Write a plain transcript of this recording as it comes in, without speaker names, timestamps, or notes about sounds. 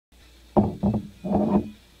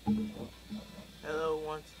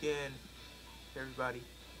once again, everybody.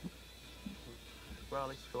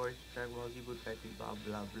 Brawley story, Dragon Ball Z, Budokai, blah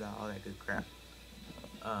blah blah, all that good crap.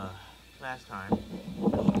 Uh, last time,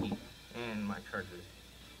 and my charger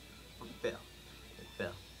fell. It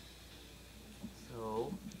fell.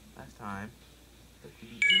 So, last time, who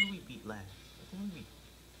did we beat last? I think we beat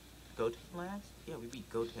Goten last? Yeah, we beat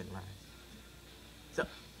Goten last. So,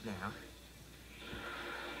 now.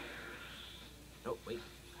 Oh, wait.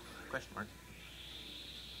 Question mark.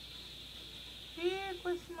 Yeah,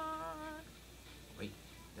 question mark. Wait,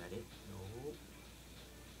 is that it? No.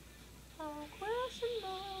 Oh, question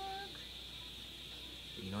mark.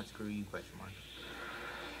 You know what? Screw you, question mark.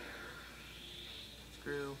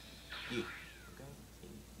 Screw you. Okay? See,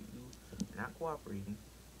 you're not cooperating.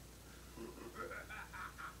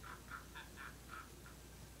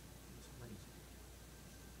 Somebody's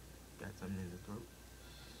got something in the throat.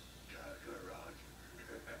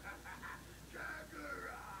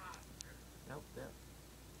 Nope, yep.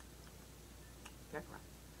 Kakarot.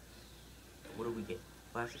 What do we get?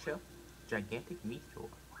 Blaster Shell? Gigantic Meteor. You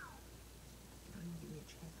don't even give me a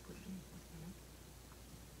chance to put it in. What the heck?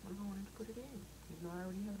 What if I wanted to put it in? Even though I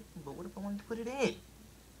already have it in. But what if I wanted to put it in?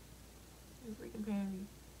 You freaking pansy.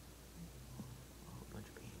 Oh, a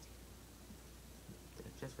bunch of pansy.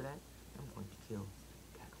 Just for that, I'm going to kill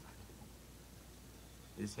Kakarot.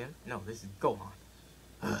 Is this him? No, this is Gohan.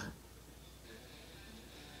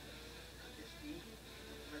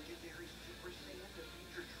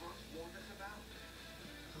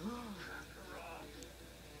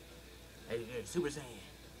 Hey, Super Saiyan.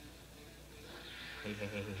 Hey.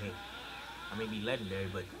 I may be legendary,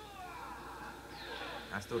 but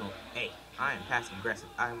I still don't. Hey, I am passive aggressive.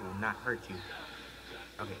 I will not hurt you.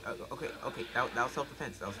 Okay. That was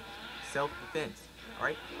self-defense. That was self-defense.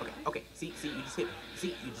 Alright? Okay. See, you just hit me.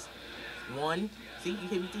 See, you just. 1. See, you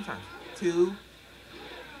hit me 2 times. 2.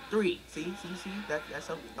 3. See? That's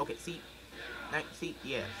self. Okay, see.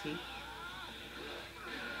 Yeah, see?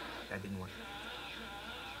 That didn't work.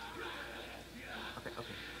 Okay.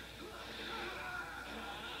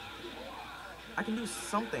 I can do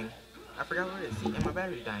something. I forgot what it is. See, and my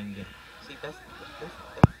battery's dying again. See, that's the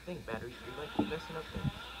thing, battery. You're messing up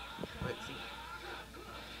things. Wait, see.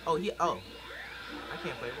 Oh, yeah, I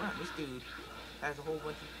can't play around. This dude has a whole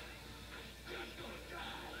bunch of...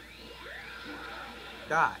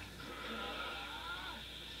 Die.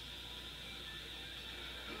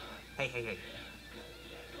 Hey.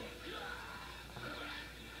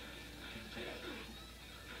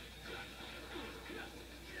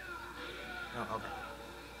 Oh, okay.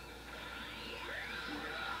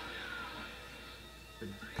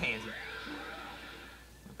 Pansy.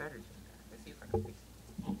 My battery's in there. Let's see if I can fix it.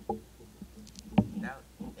 Without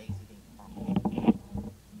exiting off.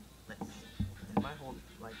 Let's see. And my whole,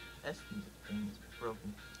 S thing is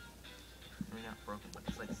broken. I mean, not broken, but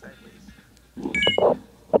it's sideways.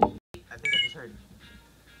 I think I just heard it.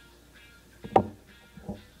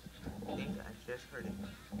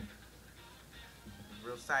 It's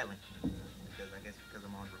real silent. Because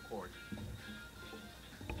I'm on record.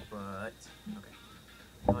 But, okay.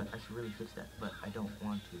 But I should really fix that, but I don't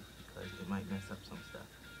want to because it might mess up some stuff.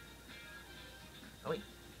 Oh wait.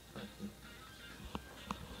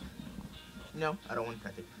 No, I don't want to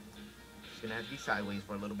touch it. It's gonna have to be sideways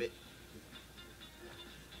for a little bit.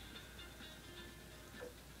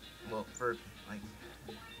 Well,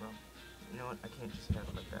 you know what? I can't just have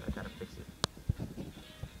it like that. I gotta fix it.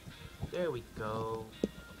 There we go. I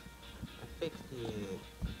fixed it.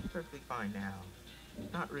 Perfectly fine now.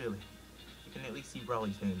 Not really. You can at least see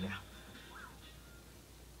Brawly's name now.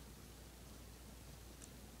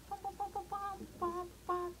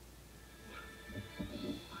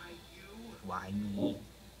 Why me?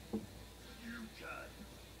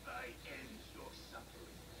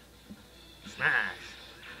 Smash!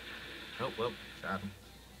 Oh, well, shot him.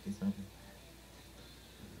 Do something.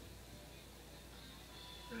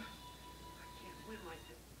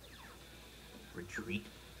 Retreat?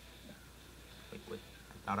 Wait,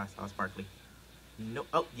 I thought I saw Sparkly. No,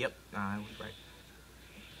 oh, yep, I was right.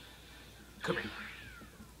 Come here.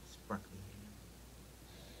 Sparkly.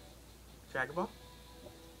 Dragon Ball?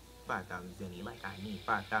 5,000 Zenny, like I need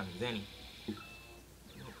 5,000 Zenny.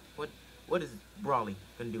 What is Brawly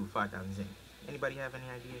gonna do with 5,000 Zenny? Anybody have any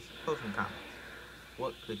ideas? Post in the comments.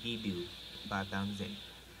 What could he do with 5,000 Zenny?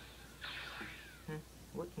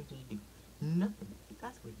 What can he do? Nothing.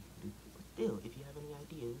 That's what he can do. But still, if you have any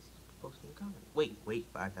ideas, post in the comments. Wait,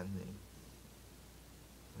 5,000 Zenny.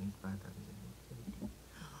 I need 5,000 Zenny.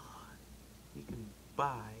 You can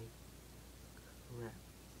buy crap.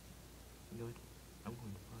 You know what? I'm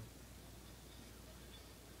going to buy.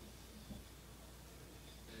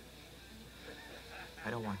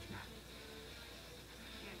 don't want to.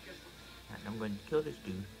 Alright, I'm going to kill this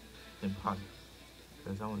dude, then pause it.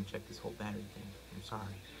 Because I want to check this whole battery thing. I'm sorry.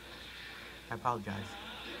 I apologize.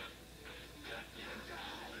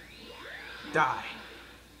 Die!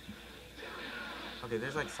 Okay,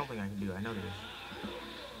 there's like something I can do. I know there is.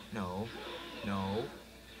 No. No.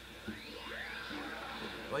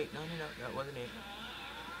 Wait, no, that wasn't it.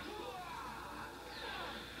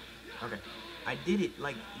 Okay. I did it,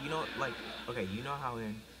 like, you know, like, okay, you know how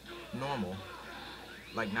in normal,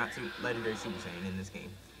 like, not Legendary Super Saiyan in this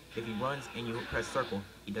game, if he runs and you press circle,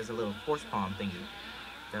 he does a little force palm thingy.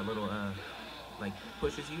 That little, like,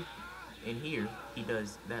 pushes you. And here, he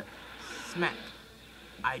does that smack.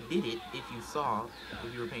 I did it, if you saw,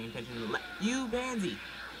 if you were paying attention to the you, Pansy!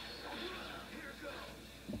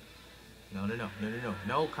 No, no,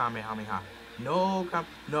 Kamehameha. No,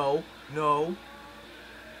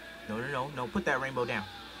 no, put that rainbow down.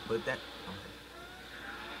 Put that, okay.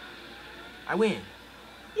 I win!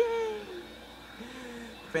 Yay!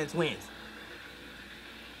 Defense wins.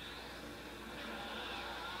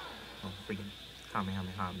 Oh, freaking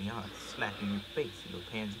Kamehameha me, I'll slap you in your face, you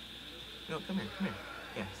little pansy. No, come here.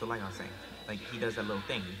 Yeah, so like I was saying, like, he does that little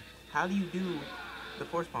thing. How do you do the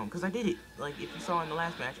force palm? Because I did it. Like, if you saw in the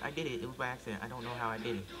last match, I did it. It was by accident. I don't know how I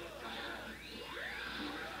did it.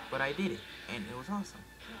 But I did it, and it was awesome.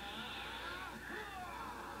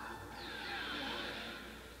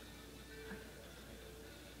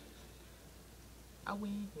 I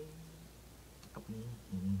win. I win.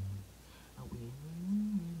 I win.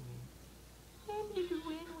 And you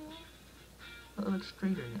win. It looks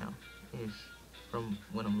straighter now, ish, from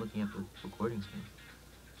when I'm looking at the recording screen.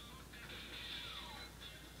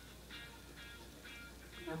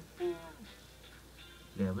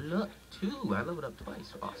 Level up 2. I leveled up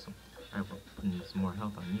twice. Awesome. Alright, well, putting some more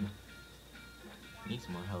health on you. Need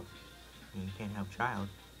some more health. I mean, you can't have a child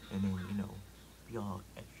and then, you know, be all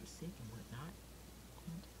extra sick and whatnot.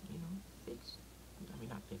 And, you know, fix. I mean,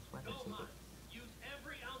 not fix. Why did I say fix? Use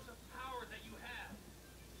every ounce of power that you have.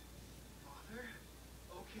 Father?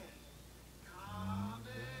 Okay.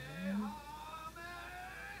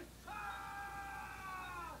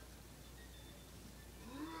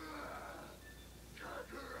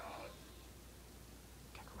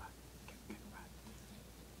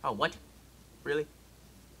 Oh, what? Really?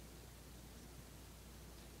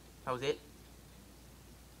 That was it?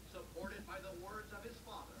 Supported by the words of his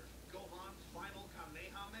father, Gohan's final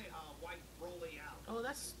Kamehameha wiped Broly out. Oh,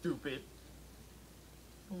 that's stupid.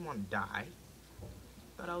 I don't want to die.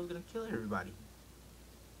 Thought I was gonna kill everybody.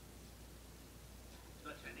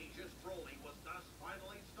 The tenacious Broly was thus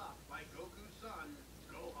finally stopped by Goku's son,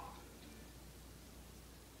 Gohan.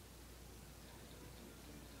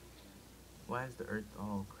 Why is the earth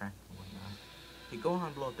all cracked and whatnot? Did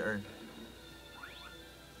Gohan blow up the earth?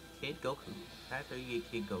 Kid Goku. That's how you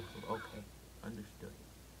get Kid Goku. Okay. Understood.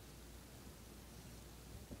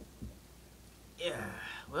 Yeah.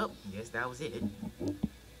 Well, guess that was it. I was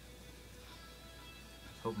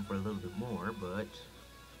hoping for a little bit more, but...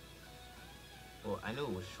 Well, I knew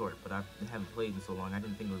it was short, but I haven't played in so long. I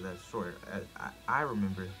didn't think it was that short. I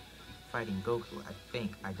remember fighting Goku, I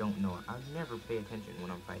think. I don't know. I never pay attention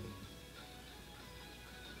when I'm fighting.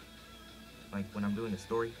 Like, when I'm doing a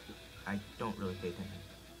story, I don't really pay attention.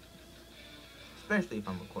 Especially if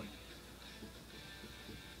I'm recording.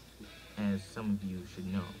 As some of you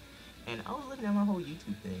should know. And I was looking at my whole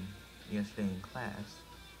YouTube thing yesterday in class.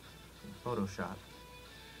 In Photoshop.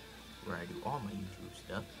 Where I do all my YouTube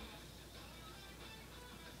stuff.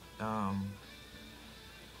 What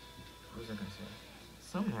was I gonna say?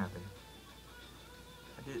 Something happened.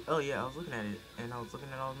 Oh yeah, I was looking at it, and I was looking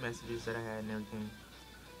at all the messages that I had and everything.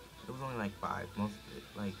 It was only like 5, most of it.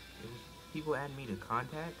 Like, it was people adding me to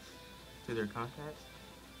contacts, to their contacts.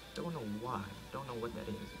 Don't know why, don't know what that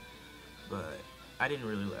is. But I didn't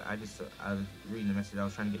really, I was reading the message, I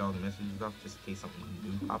was trying to get all the messages off just in case something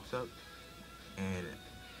new pops up. And,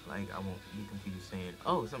 like, I won't be confused saying,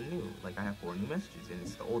 oh, something new. Like, I have 4 new messages, and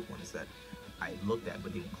it's the old ones that I looked at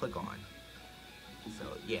but didn't click on. So,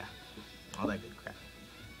 yeah, all that good crap.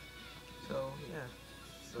 So, yeah,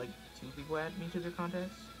 it's like 2 people added me to their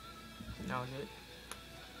contacts. That was it.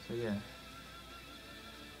 So, yeah.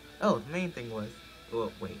 Oh, the main thing was,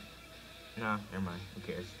 well, wait. Nah, never mind. Who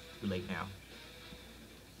cares? Too late now.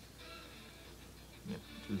 Yep,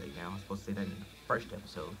 too late now. I was supposed to say that in the first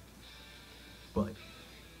episode. But,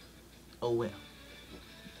 oh well.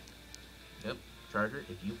 Yep, Charger,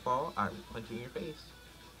 if you fall, I will punch you in your face.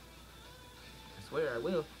 I swear I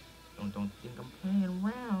will. Don't think I'm playing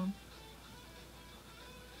around.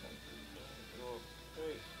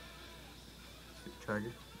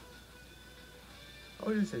 Charger.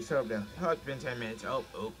 I'll just say shut up now. Oh, it's been 10 minutes. Oh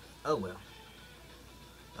well.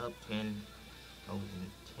 Up 10. Oh,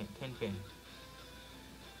 10.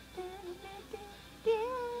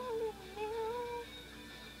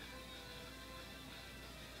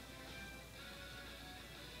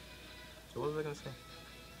 So what was I gonna say?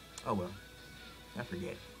 Oh well. I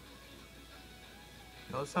forget.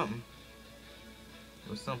 It was something. It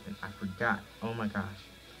was something. I forgot. Oh my gosh.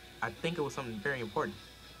 I think it was something very important.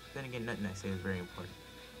 Then again, nothing I say is very important.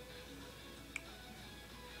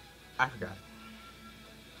 I forgot.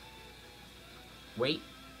 Wait.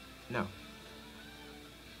 No.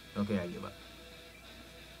 Okay, I give up.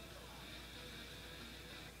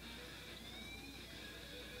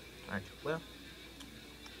 Alright, well,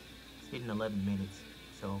 it's hitting 11 minutes,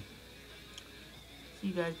 so see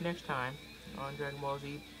you guys next time on Dragon Ball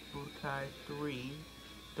Z Budokai 3.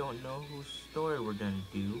 Don't know whose story we're gonna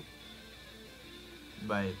do,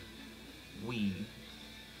 but we,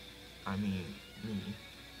 I mean me,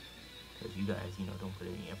 because you guys, don't put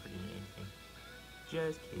any effort into anything.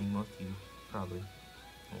 Just kidding, most of you probably,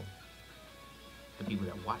 well, the people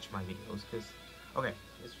that watch my videos, because, okay,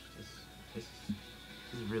 this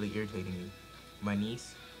is really irritating me. My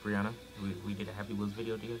niece, Brianna, we did a Happy Wheels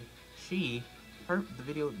video together. The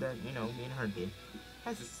video that, me and her did,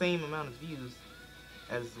 has the same amount of views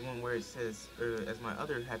as the one where it says, as my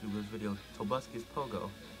other Happy Wheels video, Tobuscus Pogo.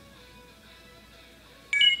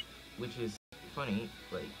 Which is funny,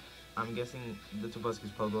 like, I'm guessing the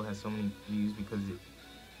Tobuscus Pogo has so many views because it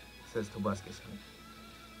says Tobuscus in it.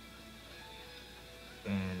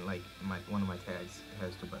 And, like, one of my tags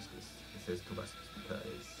has Tobuscus. It says Tobuscus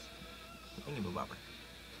because thingy-bobber.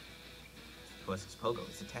 Tobuscus Pogo,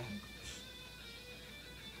 it's a tag.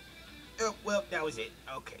 Oh, well, that was it.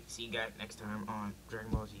 Okay, see you guys next time on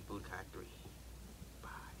Dragon Ball Z.